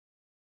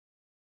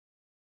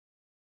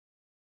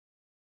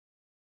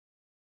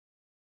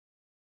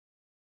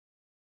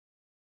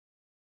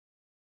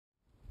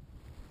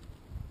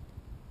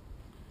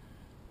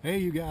Hey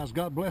you guys,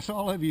 God bless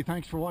all of you.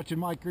 Thanks for watching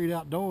Mike Reed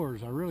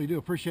Outdoors. I really do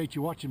appreciate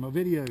you watching my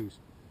videos.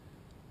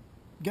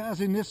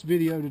 Guys, in this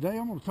video today,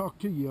 I'm going to talk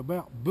to you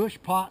about bush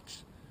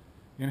pots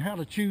and how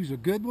to choose a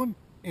good one,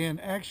 and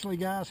actually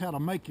guys, how to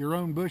make your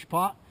own bush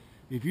pot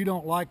if you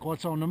don't like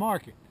what's on the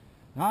market.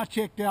 Now, I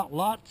checked out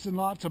lots and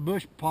lots of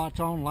bush pots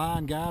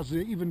online, guys.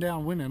 Even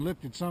down went and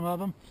looked at some of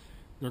them.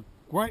 They're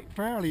quite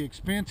fairly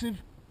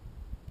expensive,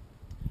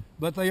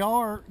 but they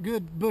are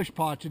good bush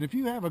pots. And if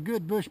you have a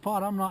good bush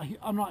pot, I'm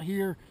not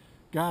here,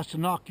 guys, to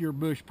knock your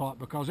bush pot,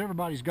 because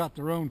everybody's got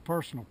their own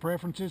personal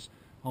preferences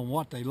on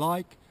what they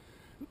like.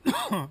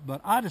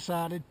 But I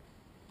decided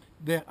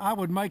that I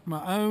would make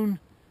my own,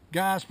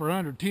 guys, for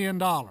under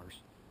 $10.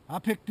 I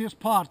picked this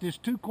pot, this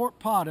 2-quart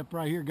pot up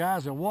right here,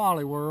 guys, at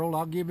Wally World.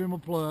 I'll give him a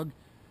plug,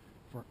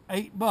 for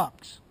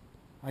 $8.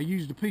 I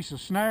used a piece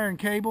of snare and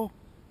cable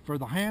for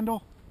the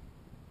handle,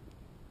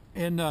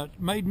 and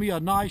made me a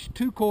nice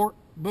 2-quart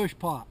bush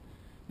pot.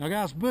 Now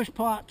guys, bush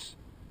pots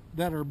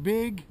that are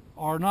big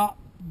are not,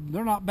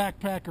 they're not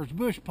backpackers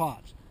bush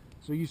pots.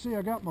 So you see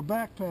I got my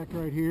backpack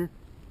right here,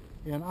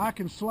 and I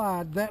can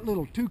slide that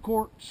little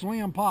 2-quart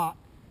slim pot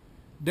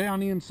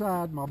down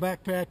inside my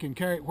backpack and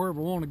carry it wherever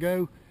I want to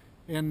go.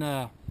 And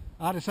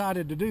I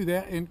decided to do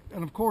that. And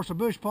of course, a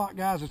bush pot,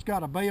 guys, it's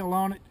got a bail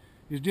on it,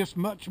 is just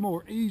much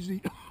more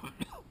easy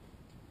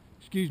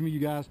excuse me you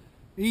guys,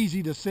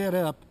 easy to set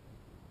up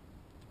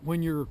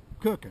when you're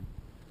cooking.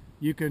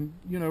 You can,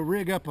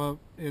 rig up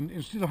and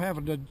instead of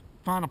having to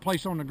find a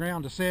place on the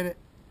ground to set it,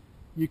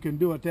 you can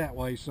do it that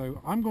way.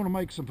 So I'm going to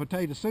make some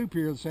potato soup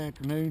here this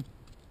afternoon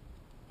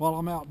while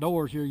I'm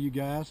outdoors here, you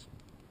guys.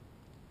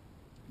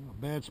 A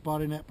bad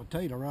spot in that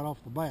potato right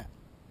off the bat.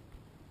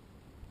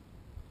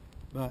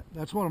 But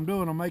that's what I'm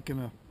doing. I'm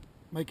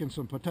making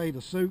some potato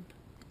soup.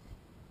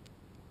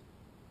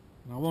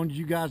 And I wanted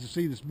you guys to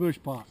see this bush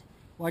pot.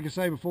 Like I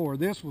say before,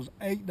 this was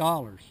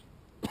 $8,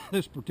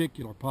 this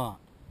particular pot.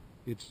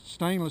 It's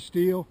stainless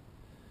steel,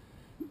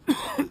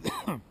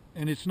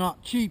 and it's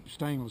not cheap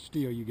stainless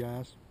steel, you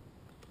guys.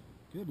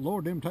 Good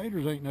Lord, them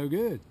taters ain't no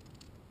good.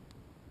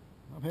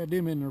 I've had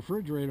them in the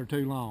refrigerator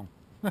too long.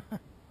 But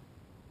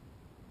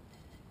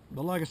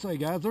like I say,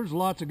 guys, there's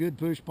lots of good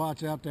bush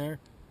pots out there.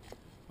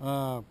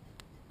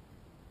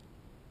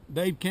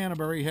 Dave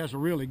Canterbury has a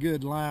really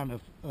good line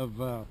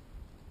of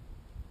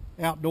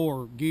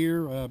outdoor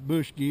gear,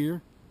 bush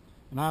gear,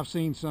 and I've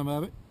seen some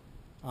of it.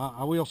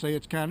 I will say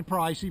it's kind of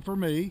pricey for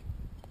me.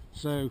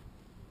 So,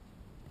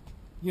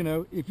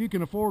 if you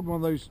can afford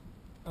one of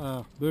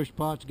those bush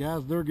pots,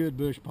 guys, they're good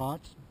bush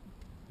pots.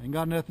 Ain't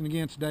got nothing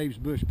against Dave's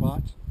bush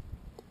pots.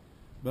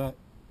 But,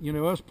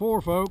 us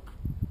poor folk,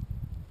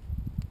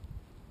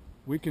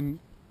 we can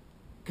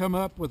come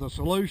up with a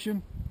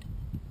solution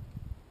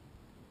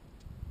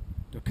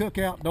to cook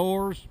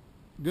outdoors.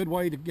 Good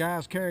way to,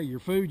 guys, carry your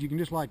food. You can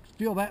just like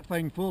fill that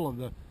thing full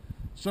of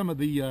some of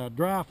the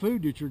dry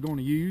food that you're going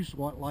to use,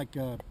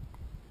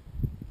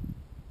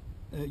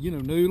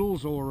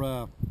 noodles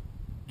or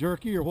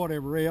jerky or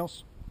whatever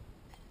else,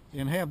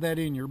 and have that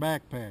in your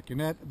backpack. And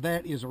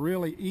that is a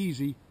really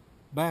easy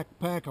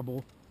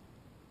backpackable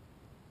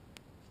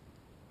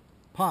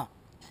pot.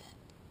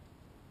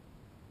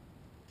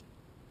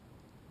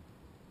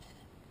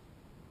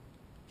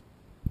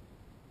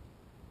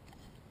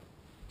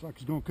 Looks like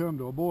it's going to come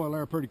to a boil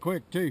there pretty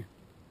quick too.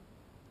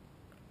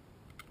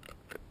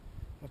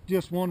 That's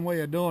just one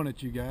way of doing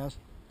it, you guys.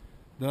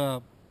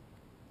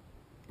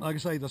 Like I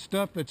say, the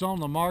stuff that's on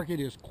the market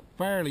is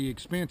fairly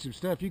expensive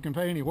stuff. You can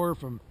pay anywhere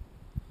from,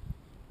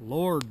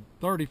 Lord,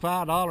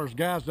 $35,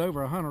 guys, to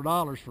over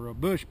 $100 for a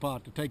bush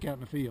pot to take out in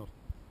the field.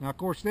 Now, of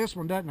course, this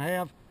one doesn't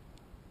have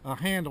a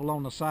handle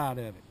on the side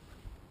of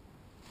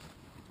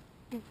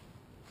it.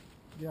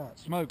 Got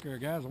smoke there,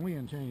 guys. The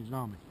wind changed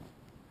on me.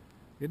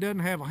 It doesn't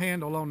have a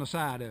handle on the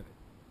side of it.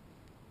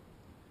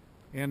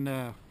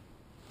 And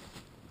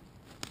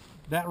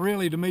that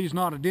really, to me, is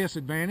not a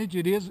disadvantage.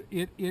 It is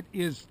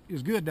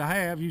good to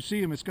have. You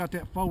see them, it's got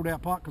that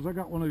fold-out pot, because I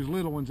got one of those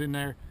little ones in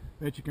there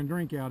that you can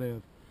drink out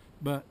of.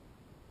 But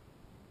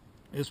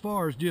as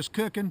far as just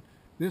cooking,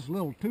 this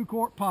little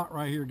 2-quart pot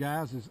right here,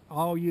 guys, is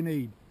all you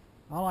need.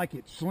 I like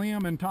it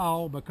slim and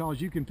tall because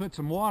you can put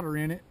some water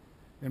in it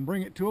and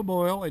bring it to a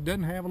boil. It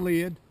doesn't have a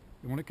lid.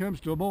 And when it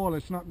comes to a boil,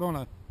 it's not going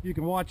to, you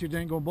can watch it, it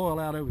ain't going to boil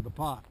out over the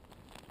pot.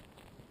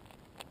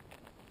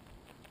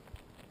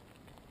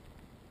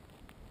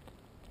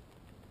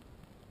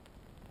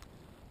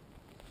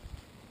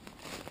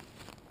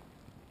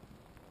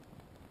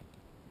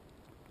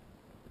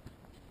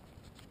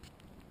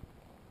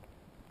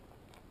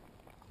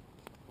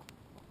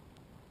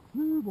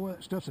 Ooh, boy,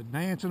 that stuff's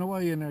dancing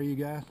away in there, you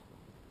guys.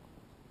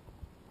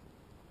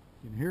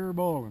 You can hear her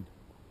boiling.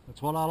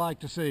 That's what I like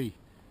to see.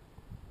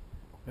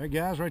 There,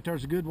 guys, right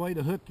there's a good way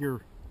to hook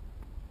your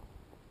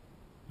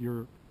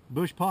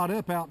bush pot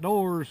up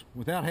outdoors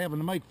without having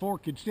to make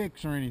forked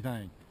sticks or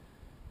anything.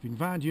 If you can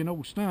find you an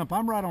old stump.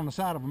 I'm right on the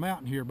side of a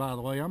mountain here, by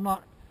the way. I'm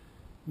not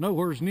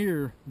nowhere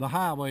near the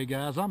highway,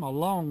 guys. I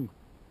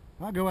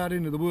go out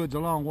into the woods a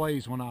long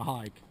ways when I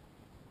hike.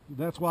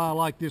 That's why I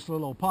like this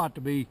little pot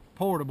to be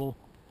portable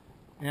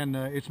and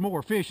it's more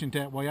efficient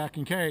that way. I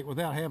can carry it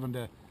without having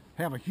to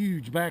have a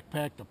huge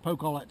backpack to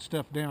poke all that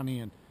stuff down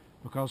in,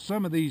 because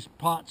some of these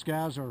pots,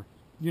 guys, are,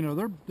 you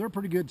know, they're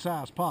pretty good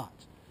sized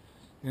pots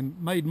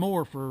and made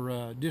more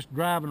for just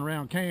driving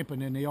around camping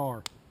than they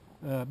are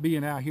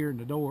being out here in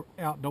the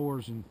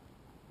outdoors and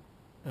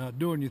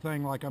doing your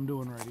thing like I'm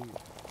doing right here.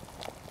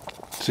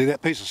 See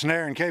that piece of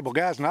snaring cable,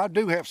 guys? And I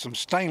do have some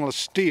stainless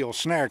steel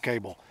snare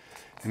cable,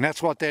 and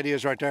that's what that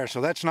is right there. So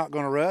that's not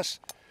going to rust,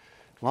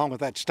 along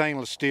with that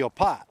stainless steel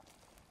pot.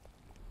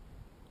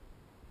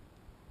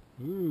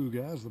 Ooh,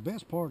 guys, the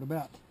best part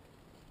about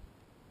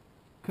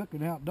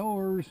cooking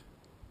outdoors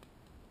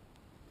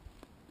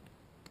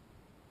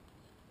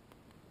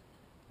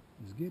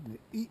is getting to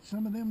eat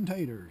some of them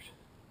taters.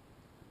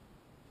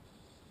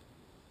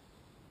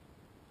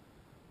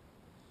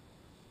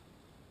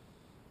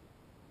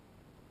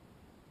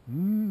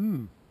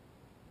 Mm-hmm.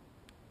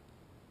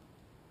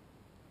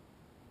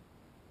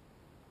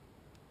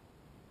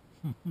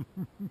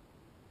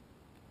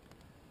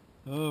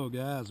 Oh,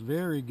 guys,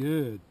 very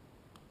good.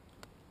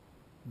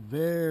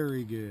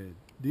 Very good.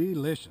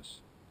 Delicious.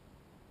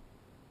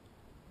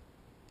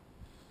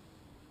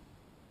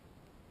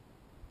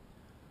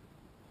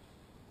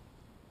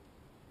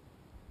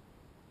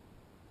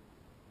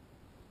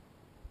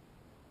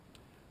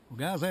 Well,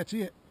 guys, that's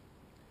it.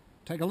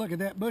 Take a look at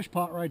that bush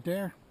pot right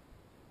there.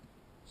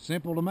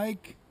 Simple to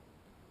make.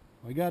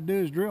 All you got to do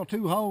is drill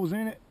 2 holes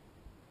in it,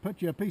 put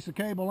you a piece of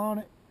cable on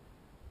it,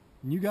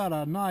 and you got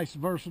a nice,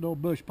 versatile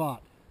bush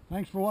pot.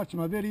 Thanks for watching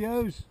my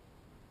videos.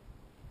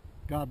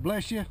 God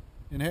bless you,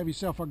 and have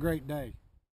yourself a great day.